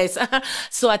King, yes.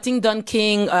 So I think Don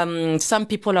King, some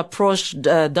people approached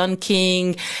Don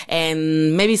King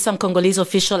and maybe some Congolese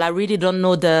official. I really don't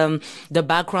know the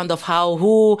background of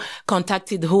who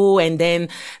contacted who. And then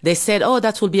they said, oh,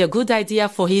 that would be a good idea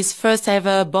for his first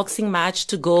ever boxing match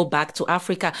to go back to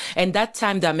Africa. And that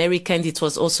time, the Americans, it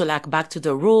was also like back to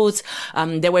the roots.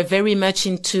 They were very much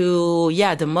into,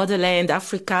 the motherland,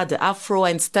 Africa, the Afro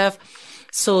and stuff.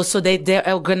 So they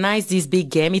organized this big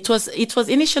game. It was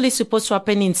initially supposed to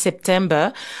happen in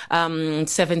September,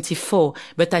 74.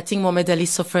 But I think Muhammad Ali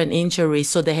suffered an injury,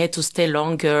 so they had to stay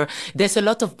longer. There's a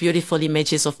lot of beautiful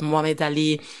images of Muhammad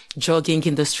Ali jogging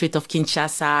in the street of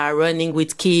Kinshasa, running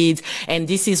with kids. And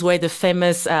this is where the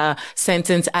famous,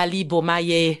 sentence Ali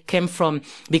Bomaye came from.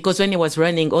 Because when he was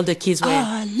running, all the kids were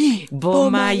Ali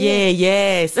Bomaye,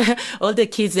 yes. All the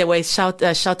kids, they were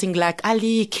shouting like,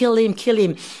 Ali, kill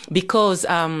him. Because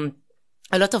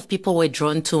a lot of people were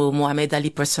drawn to Muhammad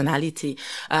Ali personality.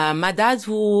 My dad,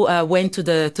 who went to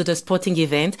the sporting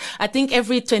event, I think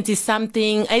every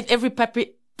 20-something, every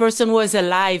person who was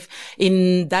alive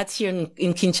in that year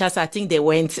in Kinshasa, I think they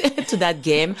went to that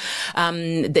game.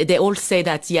 They all say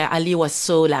that, Ali was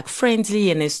so like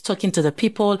friendly and is talking to the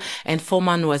people, and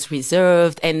Foreman was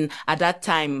reserved. And at that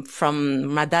time, from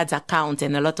my dad's account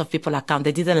and a lot of people's account,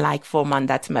 they didn't like Foreman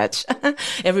that much.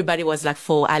 Everybody was like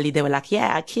for Ali. They were like,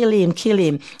 kill him.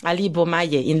 Ali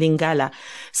Bomaye in Lingala.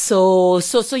 So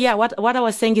what I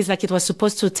was saying is like it was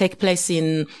supposed to take place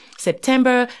in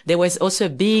September. There was also a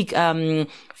big,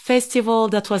 festival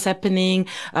that was happening,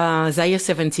 Zaire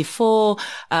 74.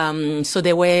 So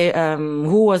there were,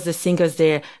 who was the singers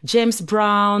there? James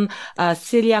Brown,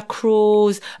 Celia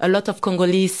Cruz, a lot of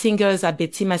Congolese singers,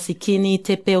 Abeti Masikini,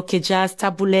 Tepe Okejas,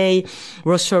 Tabule,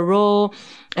 Rochero.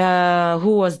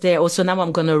 Who was there? Also now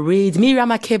I'm going to read. Miriam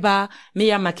Makeba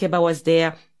was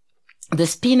there. The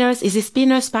Spinners, is it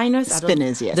Spinners?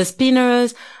 Spinners, yes. The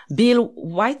Spinners, Bill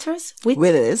Withers,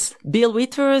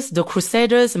 The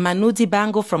Crusaders, Manu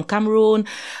Dibango from Cameroon.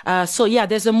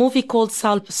 There's a movie called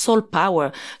Soul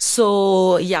Power.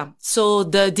 So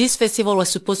this festival was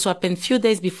supposed to happen a few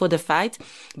days before the fight,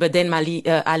 but then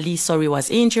Ali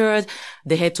was injured.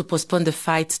 They had to postpone the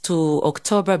fight to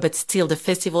October, but still the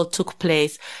festival took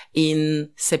place in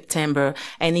September.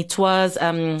 And it was,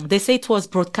 they say it was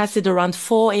broadcasted around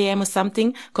 4 a.m. or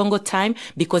something, Congo time,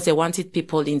 because they wanted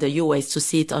people in the US to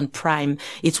see it on Prime.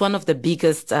 It's one of the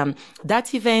biggest,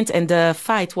 that event and the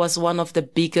fight was one of the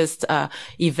biggest,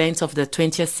 events of the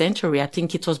 20th century. I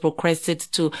think it was broadcasted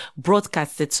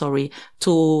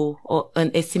to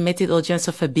an estimated audience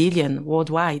of 1 billion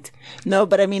worldwide. No,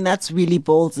 but I mean, that's really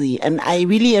ballsy. And I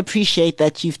really appreciate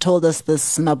that you've told us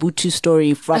this Mobutu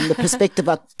story from the perspective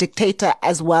of dictator,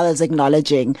 as well as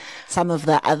acknowledging some of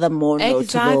the other more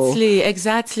notable.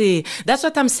 Exactly. That's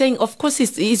what I'm saying. Of course,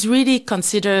 he's really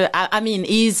considered,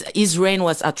 his reign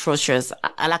was atrocious.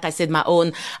 Like I said,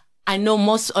 I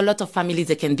know a lot of families,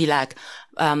 they can be like,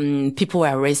 people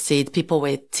were arrested, people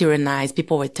were tyrannized,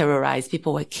 people were terrorized,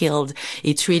 people were killed.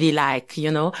 It's really like,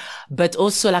 but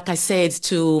also, like I said,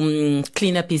 to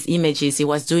clean up his images, he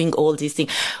was doing all these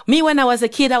things. Me, when I was a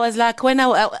kid, I was like, when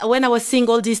I was seeing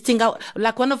all these things,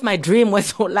 like one of my dreams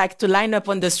was like to line up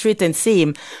on the street and see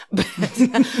him. But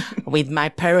with my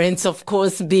parents, of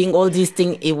course, being all these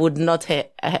things, it would not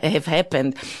have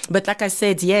happened. But like I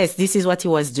said, yes, this is what he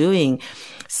was doing.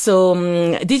 So,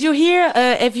 did you hear,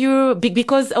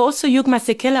 because also Hugh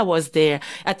Masekela was there.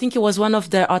 I think he was one of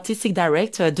the artistic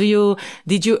director.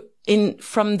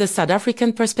 From the South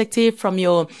African perspective, from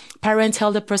your parent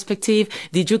elder perspective,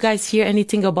 did you guys hear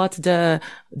anything about the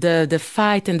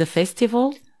fight and the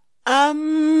festival?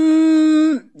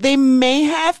 They may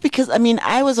have, because I mean,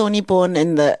 I was only born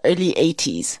in the early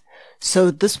 80s.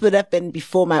 So this would have been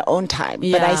before my own time,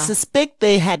 but I suspect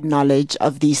they had knowledge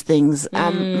of these things.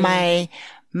 My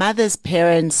mother's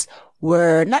parents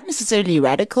were not necessarily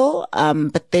radical,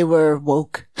 but they were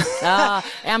woke.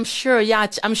 I'm sure. Yeah.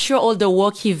 I'm sure all the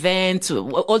work events,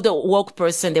 all the work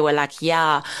person, they were like,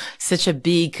 yeah, such a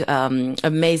big,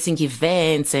 amazing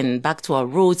events and back to our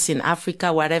roots in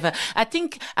Africa, whatever.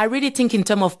 I really think in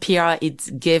terms of PR,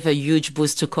 it gave a huge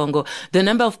boost to Congo. The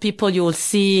number of people you will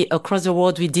see across the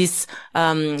world with this,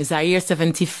 Zaire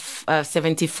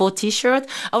 74 t-shirt.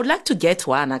 I would like to get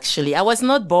one, actually. I was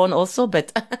not born also,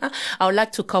 but I would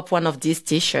like to cop one of these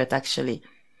t-shirts, actually.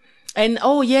 And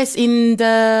oh yes, in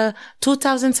the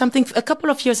 2000 something, a couple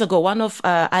of years ago, one of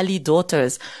Ali's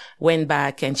daughters went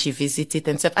back and she visited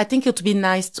and stuff. I think it would be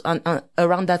nice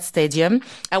around that stadium.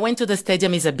 I went to the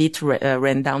stadium, is a bit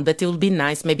ran down, but it would be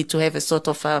nice maybe to have a sort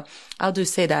of how do you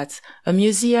say that? A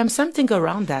museum, something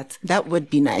around that. That would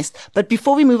be nice. But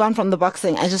before we move on from the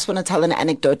boxing, I just want to tell an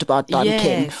anecdote about Don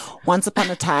King. Once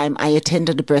upon a time, I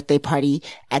attended a birthday party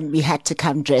and we had to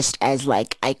come dressed as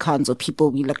like icons or people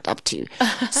we looked up to.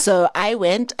 So I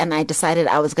went and I decided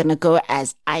I was going to go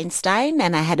as Einstein,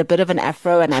 and I had a bit of an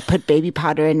afro and I put baby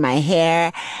powder in my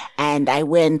hair, and I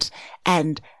went,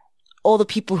 and all the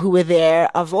people who were there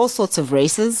of all sorts of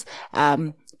races,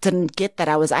 didn't get that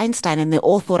I was Einstein, and they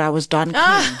all thought I was Don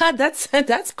King.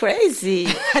 That's crazy.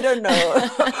 I don't know.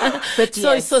 But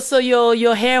so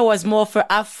your hair was more for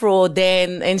Afro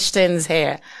than Einstein's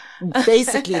hair.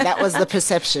 Basically, that was the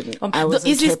perception.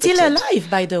 Is he still alive,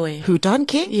 by the way? Who, Don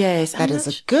King? Yes. That is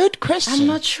a good question. I'm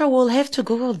not sure. We'll have to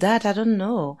Google that. I don't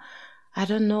know.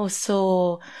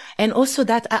 So, and also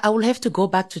that I will have to go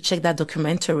back to check that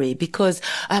documentary, because,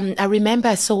 I remember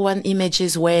I saw one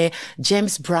images where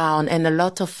James Brown and a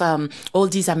lot of, all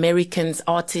these Americans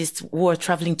artists who were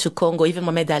traveling to Congo, even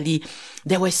Mohamed Ali,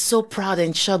 they were so proud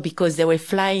and shocked because they were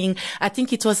flying. I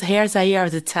think it was Hair Zaire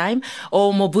at the time,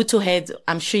 or Mobutu had,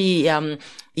 I'm sure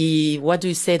what do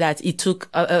you say that? He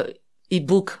took, he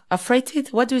booked a freighted.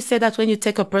 What do you say that when you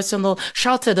take a personal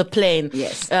charter the plane?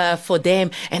 Yes. For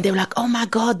them. And they were like, oh my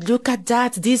God, look at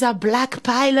that. These are black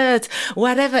pilots,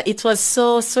 whatever. It was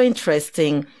so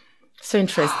interesting. So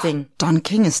interesting. Don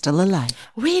King is still alive.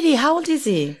 Really? How old is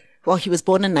he? Well, he was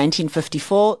born in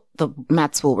 1954. The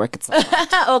maths will work itself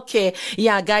out. Okay.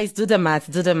 Yeah, guys, do the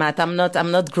math. I'm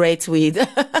not great with,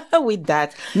 with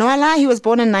that. No, I lie. He was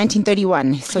born in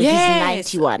 1931. So he's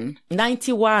 91.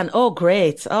 91. Oh,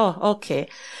 great. Oh, okay.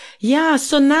 Yeah.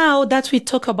 So now that we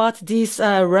talk about this,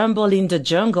 rumble in the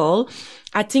jungle,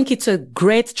 I think it's a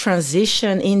great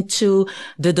transition into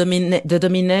the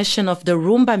domination of the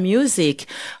rumba music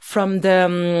from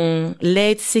the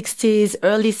late 60s,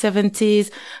 early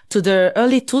 70s to the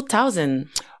early 2000s.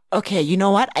 Okay, you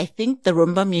know what? I think the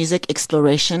rumba music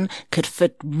exploration could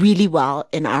fit really well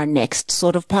in our next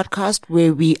sort of podcast,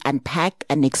 where we unpack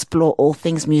and explore all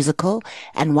things musical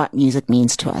and what music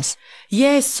means to us.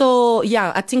 Yes. So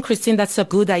yeah, I think, Christine, that's a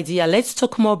good idea. Let's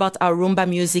talk more about our rumba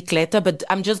music later, but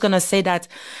I'm just going to say that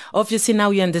obviously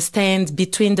now you understand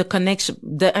between the connection,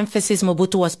 the emphasis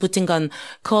Mobutu was putting on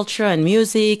culture and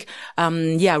music.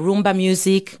 Rumba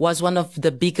music was one of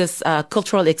the biggest,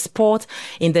 cultural export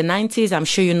in the 90s. I'm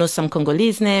sure you know some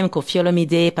Congolese name, Koffi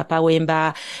Olomide, Papa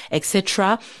Wemba,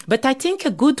 etc. But I think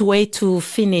a good way to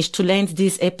land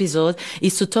this episode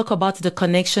is to talk about the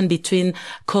connection between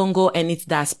Congo and its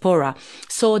diaspora.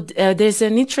 So there's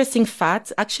an interesting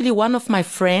fact. Actually, one of my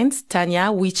friends,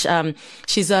 Tanya,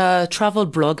 she's a travel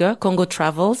blogger, Congo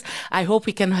Travels. I hope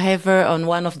we can have her on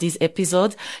one of these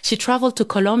episodes. She traveled to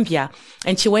Colombia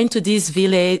and she went to this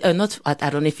village, I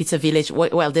don't know if it's a village.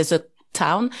 Well, there's a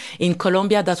town in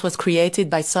Colombia that was created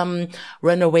by some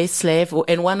runaway slave,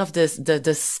 and one of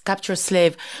the captured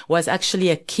slave was actually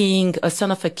a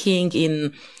son of a king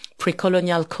in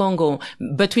pre-colonial Congo,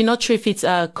 but we're not sure if it's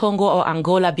Congo or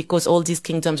Angola because all these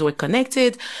kingdoms were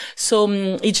connected. So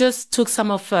it just took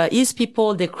some of his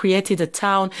people, they created a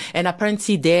town, and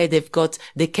apparently they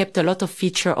kept a lot of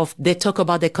feature they talk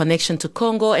about their connection to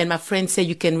Congo. And my friends say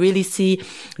you can really see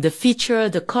the feature,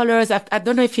 the colors. I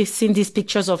don't know if you've seen these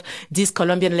pictures of this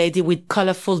Colombian lady with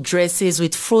colorful dresses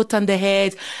with fruit on the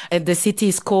head. And the city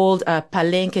is called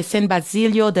Palenque, San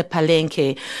Basilio de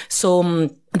Palenque. So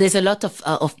There's a lot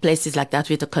of places like that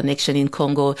with a connection in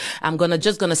Congo. I'm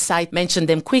just gonna mention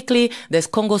them quickly. There's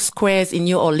Congo Squares in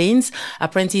New Orleans.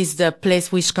 Apparently it's the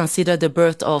place which considered the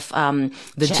birth of,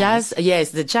 the jazz.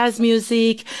 Yes, the jazz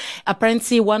music.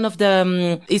 Apparently one of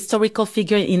the historical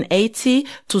figure in Haiti,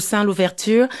 Toussaint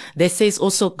Louverture, they say it's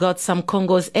also got some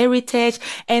Congo's heritage.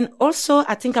 And also,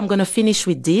 I think I'm gonna finish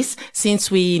with this, since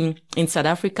in South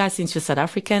Africa, since you're South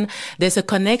African, there's a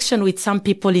connection with some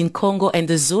people in Congo and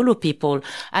the Zulu people.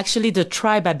 Actually, the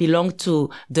tribe I belong to,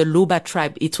 the Luba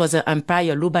tribe, it was an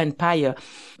empire, Luba Empire.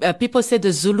 People say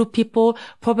the Zulu people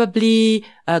probably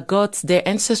got their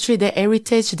ancestry, their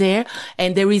heritage there,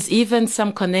 and there is even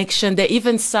some connection. There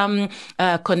even some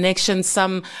connection.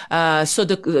 So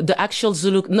the actual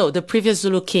the previous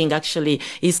Zulu king, actually,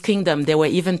 his kingdom, they were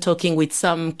even talking with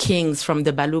some kings from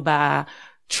the Baluba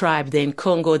tribe there in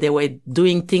Congo. They were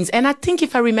doing things. And I think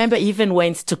if I remember, even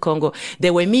went to Congo,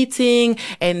 they were meeting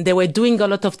and they were doing a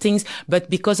lot of things. But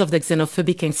because of the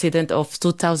xenophobic incident of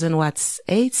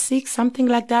 2008, 6, something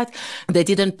like that, they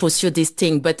didn't pursue this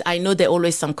thing. But I know there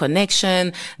always some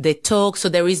connection. They talk. So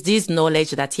there is this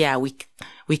knowledge that, yeah, we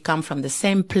come from the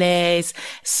same place.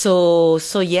 So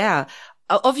yeah.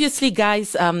 Obviously,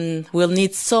 guys, we'll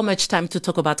need so much time to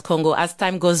talk about Congo. As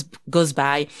time goes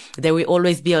by, there will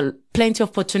always be plenty of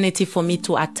opportunity for me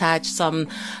to attach some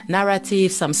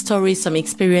narratives, some stories, some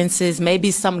experiences,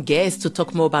 maybe some guests to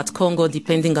talk more about Congo,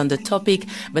 depending on the topic.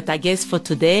 But I guess for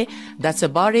today, that's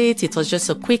about it. It was just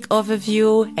a quick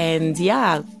overview. And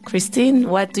yeah, Christine,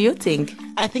 what do you think?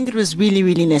 I think it was really,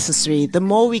 really necessary. The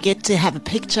more we get to have a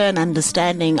picture and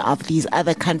understanding of these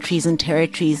other countries and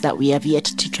territories that we have yet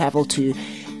to travel to,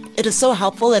 it is so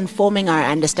helpful in forming our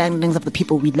understandings of the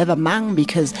people we live among,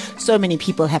 because so many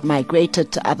people have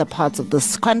migrated to other parts of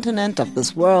this continent, of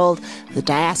this world, the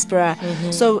diaspora.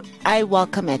 Mm-hmm. So I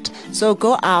welcome it. So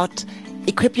go out,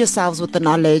 equip yourselves with the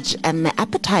knowledge and the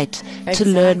appetite to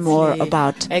learn more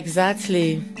about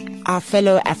our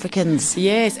fellow Africans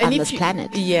on this planet.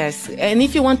 Yes. And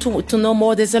if you want to know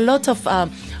more, there's a lot of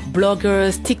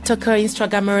bloggers, TikTokers,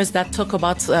 Instagrammers that talk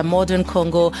about modern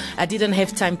Congo. I didn't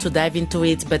have time to dive into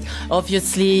it, but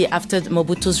obviously after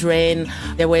Mobutu's reign,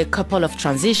 there were a couple of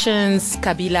transitions.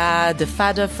 Kabila, the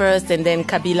father first, and then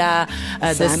Kabila,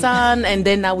 the son, and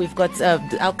then now we've got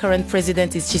our current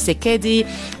president is Tshisekedi.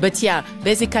 But yeah,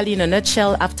 basically in a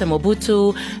nutshell, after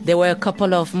Mobutu,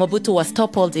 Mobutu was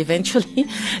toppled eventually.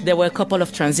 There were a couple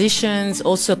of transitions,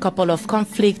 also a couple of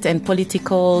conflict and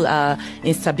political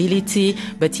instability.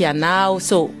 But yeah, now,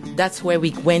 so that's where we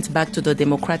went back to the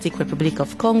Democratic Republic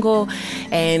of Congo.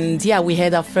 And yeah, we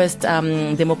had our first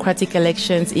democratic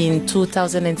elections in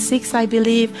 2006, I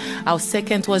believe. Our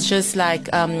second was just like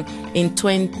in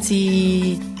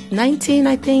 2019,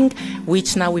 I think,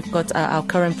 which now we've got our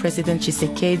current president,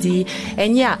 Tshisekedi.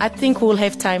 And yeah, I think we'll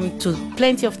have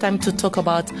plenty of time to talk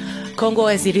about Congo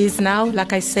as it is now,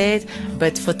 like I said.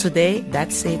 But for today,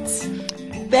 that's it.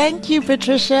 Thank you,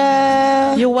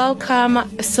 Patricia. You're welcome.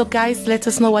 So guys, let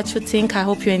us know what you think. I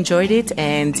hope you enjoyed it.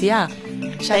 And yeah,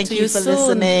 thank you for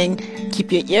listening.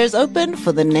 Keep your ears open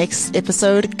for the next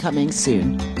episode coming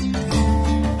soon.